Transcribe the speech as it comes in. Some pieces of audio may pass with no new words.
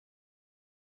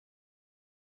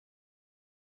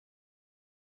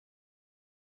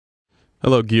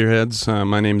Hello Gearheads,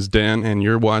 my name is Dan and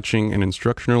you're watching an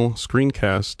instructional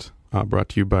screencast brought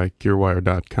to you by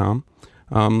GearWire.com.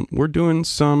 We're doing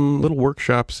some little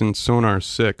workshops in Sonar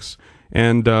 6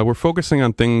 and we're focusing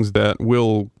on things that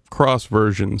will cross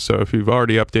versions. So if you've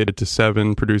already updated to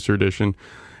 7 Producer Edition,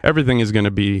 everything is going to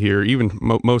be here. Even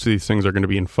most of these things are going to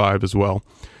be in 5 as well.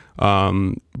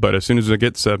 But as soon as I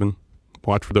get 7,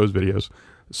 watch for those videos.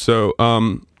 So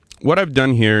what I've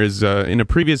done here is in a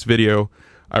previous video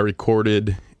I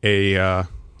recorded a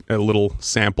little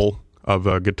sample of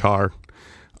a guitar,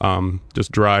 just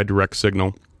dry direct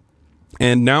signal,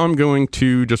 and now I'm going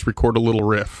to just record a little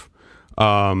riff,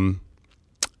 and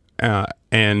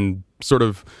sort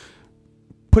of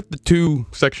put the two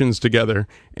sections together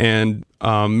and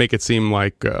make it seem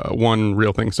like one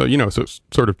real thing. So so it's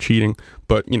sort of cheating,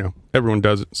 but everyone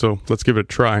does it. So let's give it a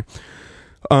try.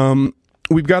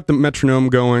 We've got the metronome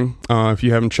going. If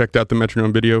you haven't checked out the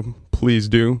metronome video, please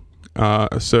do.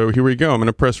 So here we go. I'm going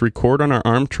to press record on our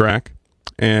ARM track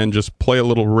and just play a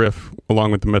little riff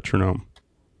along with the metronome.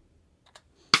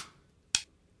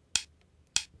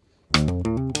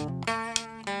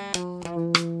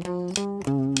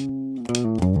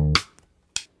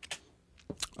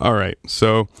 All right,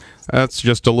 so that's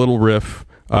just a little riff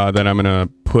that I'm going to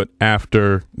put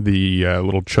after the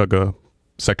little chugga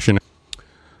section.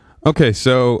 Okay,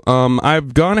 so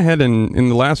I've gone ahead and in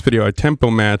the last video I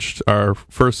tempo matched our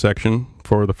first section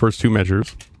for the first 2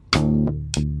 measures.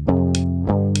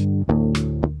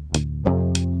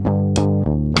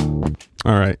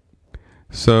 All right,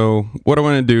 so what I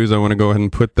want to do is I want to go ahead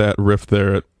and put that riff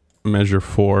there at measure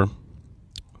 4,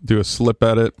 do a slip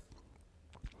at it,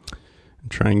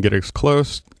 and try and get as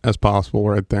close as possible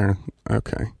right there.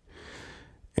 Okay,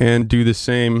 and do the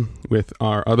same with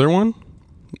our other one,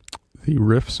 the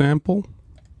riff sample.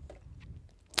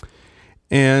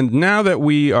 And now that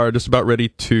we are just about ready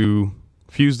to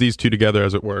fuse these two together,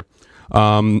 as it were,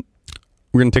 we're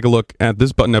going to take a look at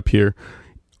this button up here.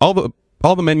 All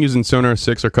the menus in Sonar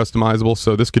 6 are customizable,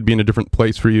 so this could be in a different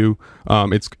place for you.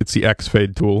 It's the X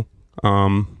fade tool,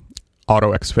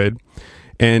 auto X fade,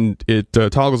 and it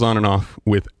toggles on and off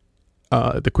with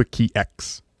the quick key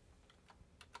X.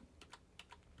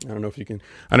 I don't know if you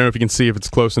can see if it's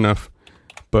close enough,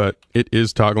 but it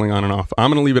is toggling on and off. I'm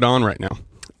going to leave it on right now,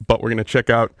 but we're going to check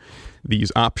out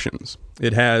these options.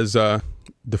 It has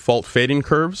default fading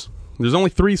curves. There's only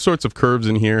 3 sorts of curves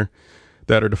in here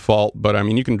that are default, but I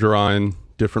mean, you can draw in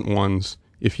different ones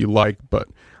if you like, but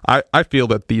I feel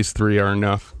that these 3 are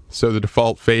enough. So the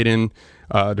default fade in,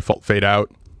 default fade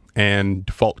out, and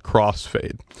default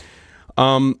crossfade.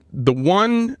 The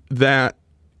one that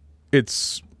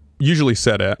it's usually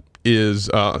set at is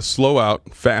slow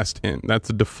out, fast in. That's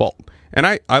the default. And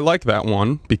I like that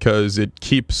one because it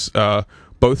keeps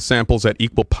both samples at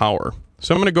equal power.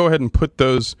 So I'm going to go ahead and put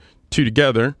those 2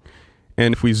 together.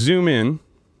 And if we zoom in,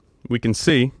 we can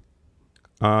see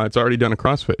it's already done a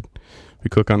crossfade. We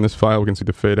click on this file, we can see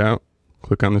the fade out.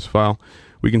 Click on this file,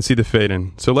 we can see the fade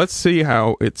in. So let's see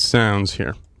how it sounds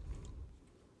here.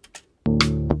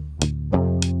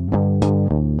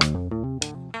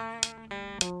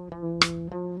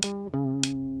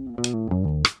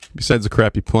 Besides the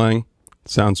crappy playing,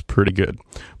 it sounds pretty good.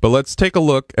 But let's take a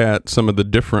look at some of the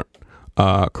different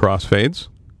crossfades.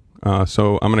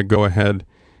 So I'm going to go ahead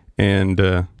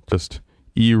and just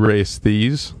erase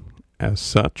these as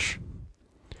such.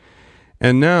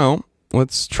 And now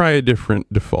let's try a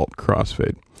different default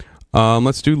crossfade.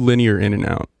 Let's do linear in and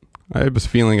out. I have this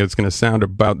feeling it's going to sound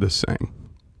about the same.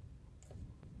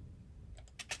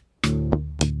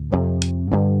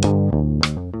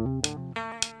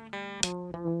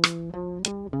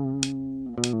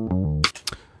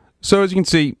 So as you can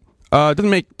see, it doesn't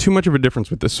make too much of a difference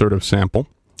with this sort of sample.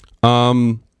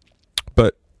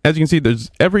 But as you can see,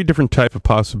 there's every different type of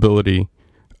possibility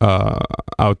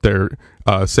out there.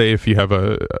 Say if you have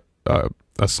a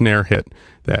snare hit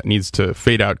that needs to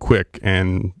fade out quick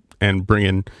and bring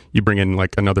in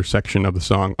like another section of the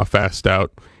song, a fast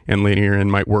out and linear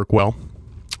in might work well.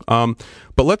 But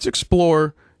let's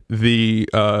explore the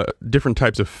different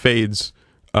types of fades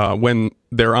when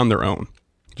they're on their own,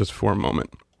 just for a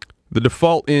moment. The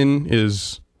default in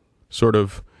is sort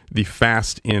of the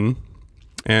fast in,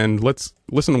 and let's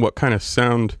listen to what kind of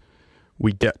sound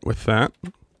we get with that.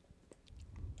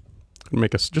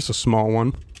 Make just a small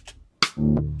one,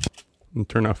 and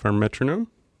turn off our metronome.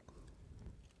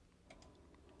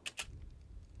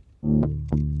 I'm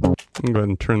going to go ahead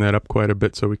and turn that up quite a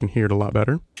bit so we can hear it a lot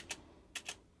better.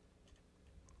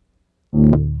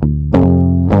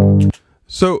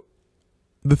 So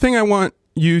the thing I want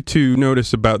you to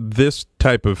notice about this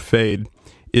type of fade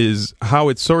is how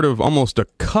it's sort of almost a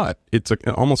cut. It's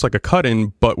almost like a cut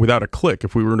in, but without a click.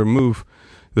 If we were to move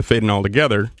the fade in all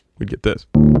together, we'd get this.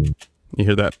 You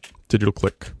hear that digital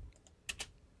click.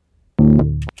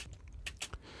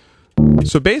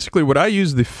 So basically what I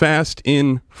use the fast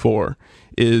in for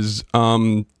is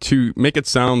to make it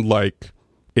sound like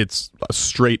it's a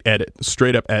straight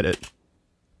up edit.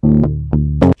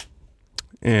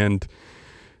 And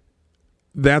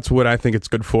that's what I think it's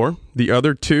good for. The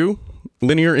other two,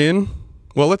 linear in,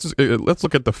 well, let's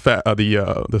look at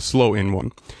the slow in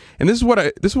one. And this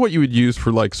is what you would use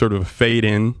for like sort of a fade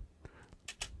in.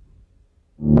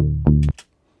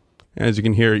 As you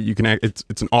can hear,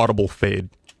 it's an audible fade.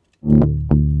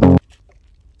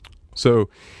 So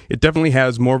it definitely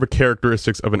has more of a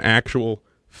characteristics of an actual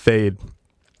fade.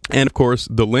 And of course,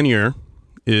 the linear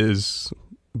is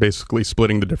basically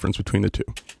splitting the difference between the two.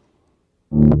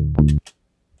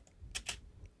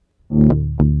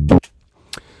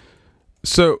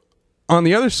 So on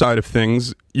the other side of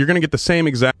things, you're going to get the same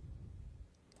exact.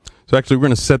 So actually, we're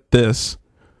going to set this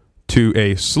to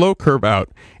a slow curve out.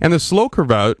 And the slow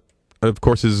curve out, of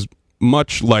course, is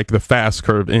much like the fast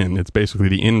curve in. It's basically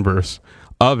the inverse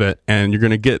of it, and you're going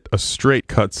to get a straight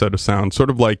cut set of sound, sort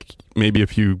of like maybe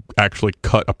if you actually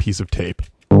cut a piece of tape.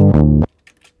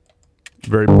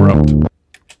 Very abrupt.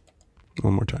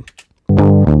 One more time.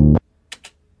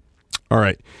 All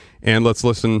right, and let's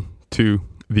listen to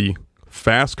the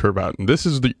fast curve out, and this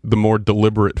is the more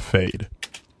deliberate fade.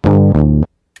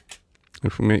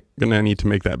 If we're gonna need to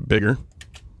make that bigger,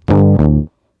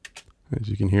 as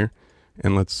you can hear,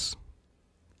 and let's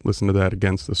listen to that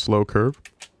against the slow curve.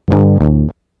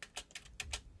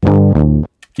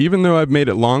 Even though I've made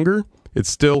it longer, it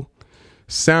still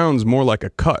sounds more like a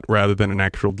cut rather than an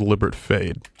actual deliberate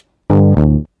fade.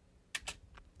 And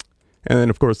then,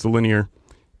 of course, the linear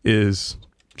is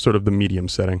sort of the medium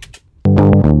setting.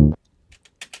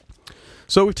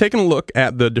 So we've taken a look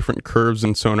at the different curves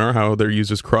in Sonar, how they're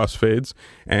used as crossfades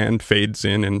and fades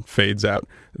in and fades out.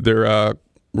 They're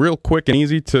real quick and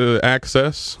easy to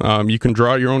access. You can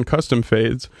draw your own custom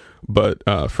fades, but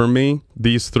for me,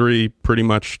 these three pretty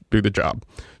much do the job.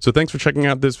 So thanks for checking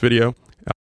out this video.